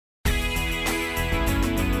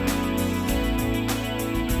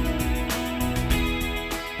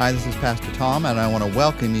Hi, this is Pastor Tom, and I want to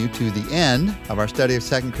welcome you to the end of our study of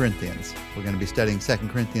 2 Corinthians. We're going to be studying 2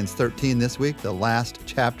 Corinthians 13 this week, the last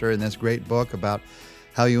chapter in this great book about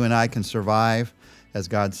how you and I can survive as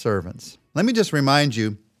God's servants. Let me just remind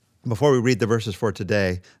you, before we read the verses for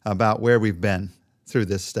today, about where we've been through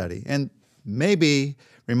this study, and maybe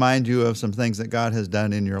remind you of some things that God has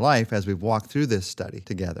done in your life as we've walked through this study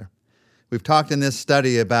together. We've talked in this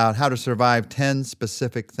study about how to survive 10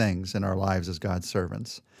 specific things in our lives as God's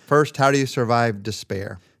servants. First, how do you survive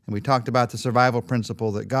despair? And we talked about the survival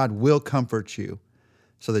principle that God will comfort you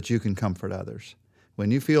so that you can comfort others.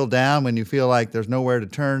 When you feel down, when you feel like there's nowhere to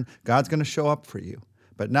turn, God's going to show up for you.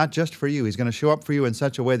 But not just for you. He's going to show up for you in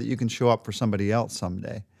such a way that you can show up for somebody else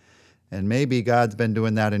someday. And maybe God's been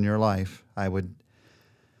doing that in your life. I would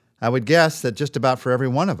guess that just about for every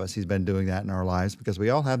one of us, He's been doing that in our lives because we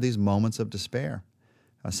all have these moments of despair.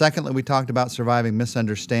 Secondly, we talked about surviving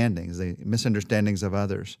misunderstandings, the misunderstandings of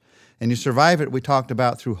others. And you survive it, we talked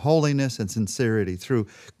about through holiness and sincerity, through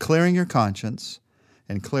clearing your conscience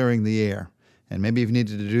and clearing the air. And maybe you've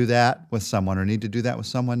needed to do that with someone or need to do that with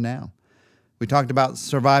someone now. We talked about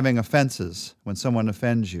surviving offenses when someone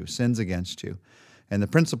offends you, sins against you. And the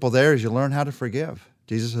principle there is you learn how to forgive.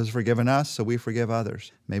 Jesus has forgiven us, so we forgive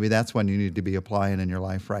others. Maybe that's one you need to be applying in your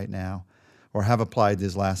life right now or have applied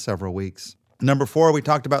these last several weeks. Number 4, we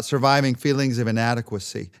talked about surviving feelings of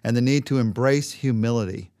inadequacy and the need to embrace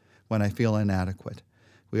humility when I feel inadequate.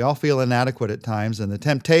 We all feel inadequate at times, and the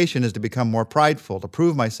temptation is to become more prideful, to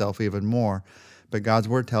prove myself even more. But God's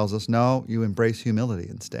Word tells us, no, you embrace humility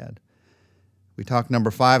instead. We talked,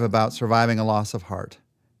 number 5, about surviving a loss of heart.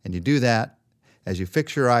 And you do that as you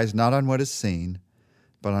fix your eyes not on what is seen,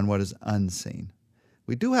 but on what is unseen.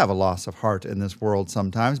 We do have a loss of heart in this world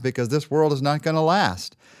sometimes because this world is not going to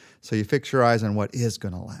last. So you fix your eyes on what is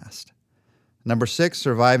going to last. Number 6,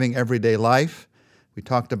 surviving everyday life. We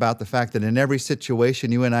talked about the fact that in every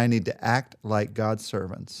situation, you and I need to act like God's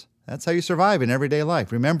servants. That's how you survive in everyday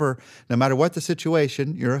life. Remember, no matter what the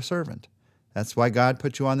situation, you're a servant. That's why God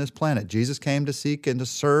put you on this planet. Jesus came to seek and to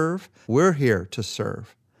serve. We're here to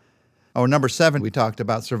serve. Number 7, we talked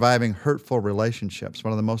about surviving hurtful relationships,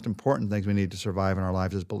 one of the most important things we need to survive in our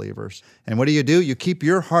lives as believers. And what do? You keep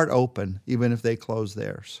your heart open, even if they close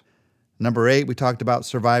theirs. Number 8, we talked about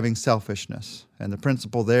surviving selfishness. And the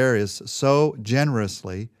principle there is sow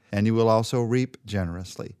generously, and you will also reap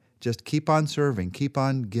generously. Just keep on serving, keep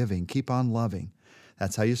on giving, keep on loving.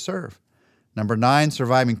 That's how you serve. Number 9,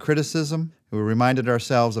 surviving criticism. We reminded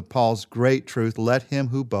ourselves of Paul's great truth, let him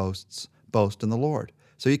who boasts, boast in the Lord.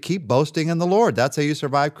 So you keep boasting in the Lord. That's how you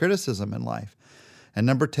survive criticism in life. And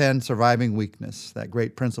number 10, surviving weakness, that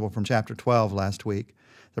great principle from chapter 12 last week,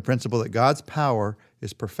 the principle that God's power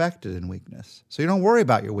is perfected in weakness. So you don't worry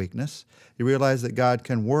about your weakness. You realize that God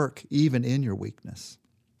can work even in your weakness.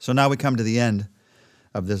 So now we come to the end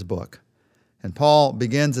of this book. And Paul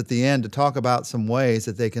begins at the end to talk about some ways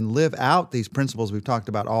that they can live out these principles we've talked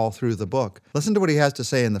about all through the book. Listen to what he has to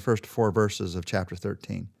say in the first 4 verses of chapter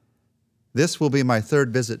 13. This will be my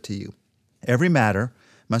 3rd visit to you. Every matter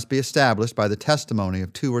must be established by the testimony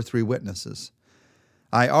of 2 or 3 witnesses.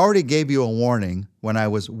 I already gave you a warning when I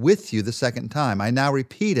was with you the 2nd time. I now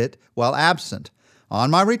repeat it while absent.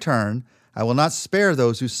 On my return, I will not spare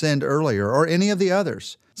those who sinned earlier or any of the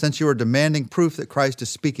others, since you are demanding proof that Christ is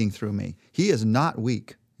speaking through me. He is not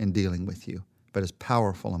weak in dealing with you, but is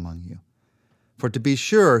powerful among you. For to be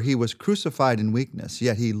sure, he was crucified in weakness,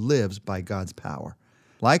 yet he lives by God's power.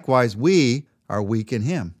 Likewise, we are weak in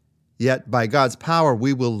him, yet by God's power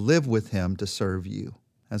we will live with him to serve you.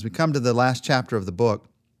 As we come to the last chapter of the book,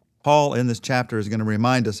 Paul in this chapter is going to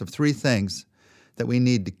remind us of 3 things that we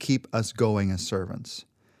need to keep us going as servants.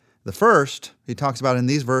 The first, he talks about in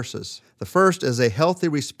these verses. The first is a healthy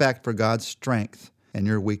respect for God's strength and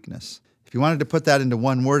your weakness. If you wanted to put that into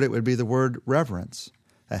one word, it would be the word reverence.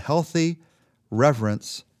 A healthy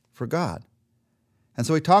reverence for God. And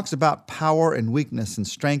so he talks about power and weakness and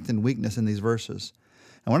strength and weakness in these verses.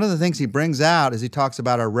 And one of the things he brings out as he talks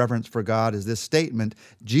about our reverence for God is this statement,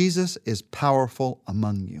 Jesus is powerful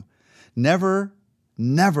among you. Never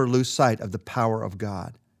lose sight of the power of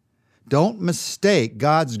God. Don't mistake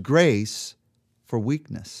God's grace for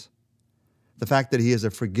weakness. The fact that he is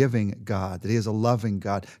a forgiving God, that he is a loving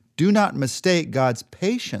God. Do not mistake God's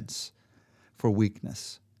patience for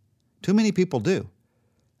weakness. Too many people do.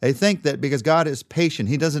 They think that because God is patient,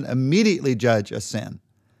 he doesn't immediately judge a sin.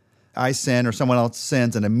 I sin or someone else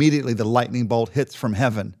sins and immediately the lightning bolt hits from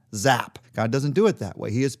heaven. Zap. God doesn't do it that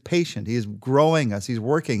way. He is patient. He is growing us. He's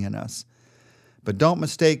working in us. But don't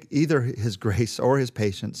mistake either his grace or his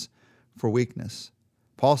patience for weakness.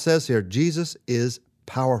 Paul says here, Jesus is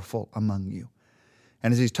powerful among you.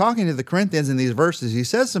 And as he's talking to the Corinthians in these verses, he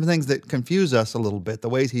says some things that confuse us a little bit, the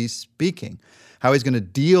ways he's speaking, how he's going to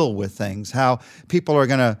deal with things, how people are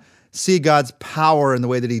going to see God's power in the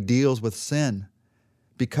way that he deals with sin.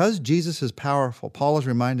 Because Jesus is powerful, Paul is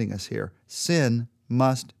reminding us here, sin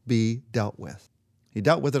must be dealt with. He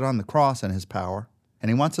dealt with it on the cross in his power, and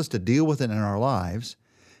he wants us to deal with it in our lives,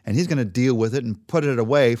 and he's going to deal with it and put it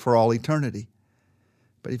away for all eternity.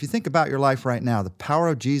 But if you think about your life right now, the power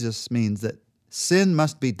of Jesus means that sin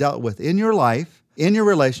must be dealt with in your life, in your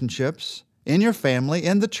relationships, in your family,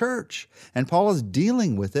 in the church. And Paul is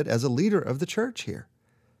dealing with it as a leader of the church here.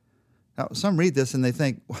 Now, some read this and they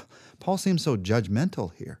think, well, Paul seems so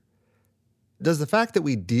judgmental here. Does the fact that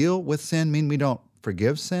we deal with sin mean we don't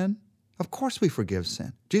forgive sin? Of course we forgive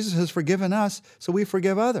sin. Jesus has forgiven us, so we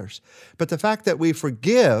forgive others. But the fact that we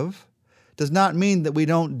forgive does not mean that we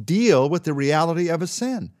don't deal with the reality of a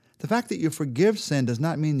sin. The fact that you forgive sin does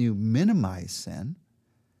not mean you minimize sin.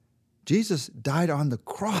 Jesus died on the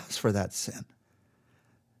cross for that sin.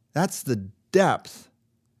 That's the depth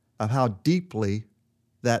of how deeply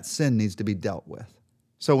that sin needs to be dealt with.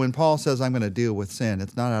 So when Paul says, I'm going to deal with sin,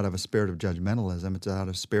 it's not out of a spirit of judgmentalism. It's out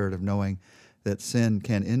of a spirit of knowing that sin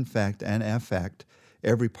can infect and affect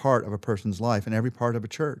every part of a person's life and every part of a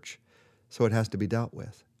church. So it has to be dealt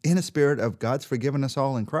with. In a spirit of God's forgiven us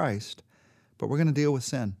all in Christ, but we're going to deal with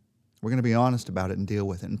sin. We're going to be honest about it and deal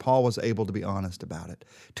with it. And Paul was able to be honest about it.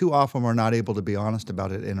 Too often we're not able to be honest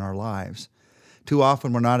about it in our lives. Too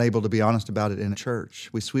often we're not able to be honest about it in church.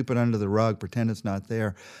 We sweep it under the rug, pretend it's not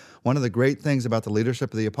there. One of the great things about the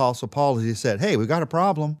leadership of the Apostle Paul is he said, hey, we've got a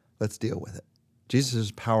problem. Let's deal with it. Jesus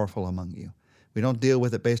is powerful among you. We don't deal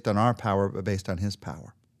with it based on our power, but based on his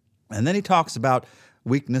power. And then he talks about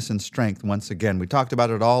weakness and strength once again. We talked about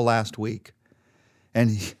it all last week. And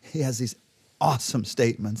he has these awesome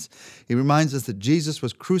statements. He reminds us that Jesus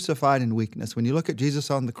was crucified in weakness. When you look at Jesus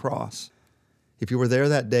on the cross, if you were there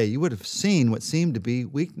that day, you would have seen what seemed to be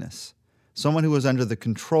weakness. Someone who was under the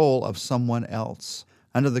control of someone else,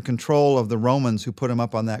 under the control of the Romans who put him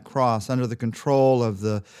up on that cross, under the control of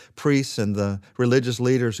the priests and the religious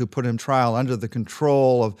leaders who put him trial, under the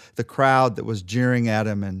control of the crowd that was jeering at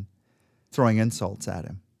him and throwing insults at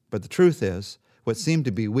him. But the truth is, what seemed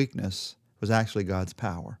to be weakness was actually God's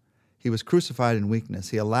power. He was crucified in weakness.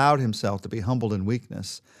 He allowed himself to be humbled in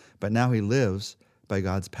weakness, but now he lives by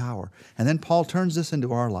God's power. And then Paul turns this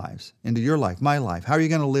into our lives, into your life, my life. How are you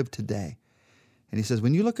going to live today? And he says,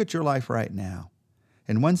 when you look at your life right now,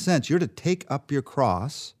 in one sense, you're to take up your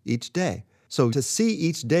cross each day. So to see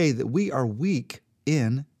each day that we are weak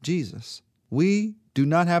in Jesus. We do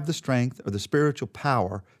not have the strength or the spiritual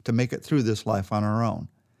power to make it through this life on our own.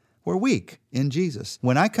 We're weak in Jesus.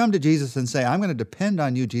 When I come to Jesus and say, I'm going to depend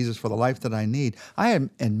on you, Jesus, for the life that I need, I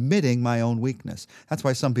am admitting my own weakness. That's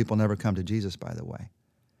why some people never come to Jesus, by the way.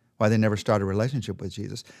 Why they never start a relationship with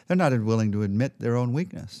Jesus. They're not willing to admit their own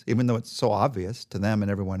weakness, even though it's so obvious to them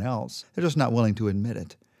and everyone else. They're just not willing to admit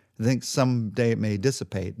it. They think someday it may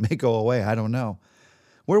dissipate, may go away, I don't know.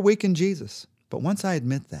 We're weak in Jesus. But once I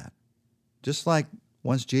admit that, just like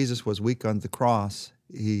once Jesus was weak on the cross,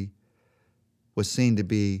 he was seen to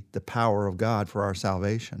be the power of God for our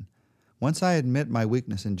salvation. Once I admit my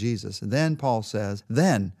weakness in Jesus, then Paul says,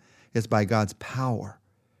 then it's by God's power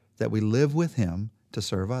that we live with him to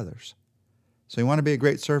serve others. So you want to be a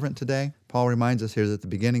great servant today? Paul reminds us here that the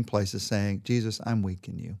beginning place is saying, Jesus, I'm weak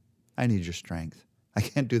in you. I need your strength. I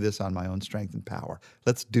can't do this on my own strength and power.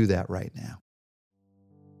 Let's do that right now.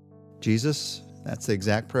 Jesus, that's the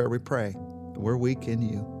exact prayer we pray. We're weak in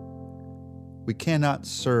you. We cannot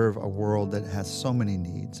serve a world that has so many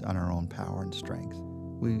needs on our own power and strength.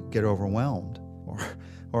 We get overwhelmed,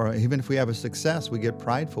 or even if we have a success, we get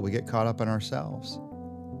prideful, we get caught up in ourselves.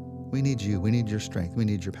 We need you, we need your strength, we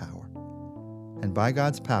need your power. And by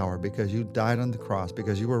God's power, because you died on the cross,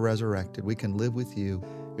 because you were resurrected, we can live with you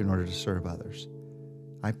in order to serve others.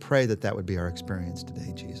 I pray that that would be our experience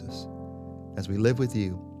today, Jesus. As we live with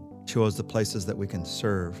you, show us the places that we can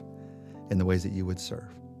serve in the ways that you would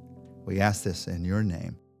serve. We ask this in your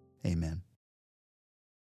name. Amen.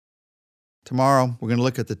 Tomorrow, we're going to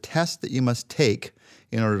look at the test that you must take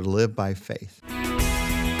in order to live by faith.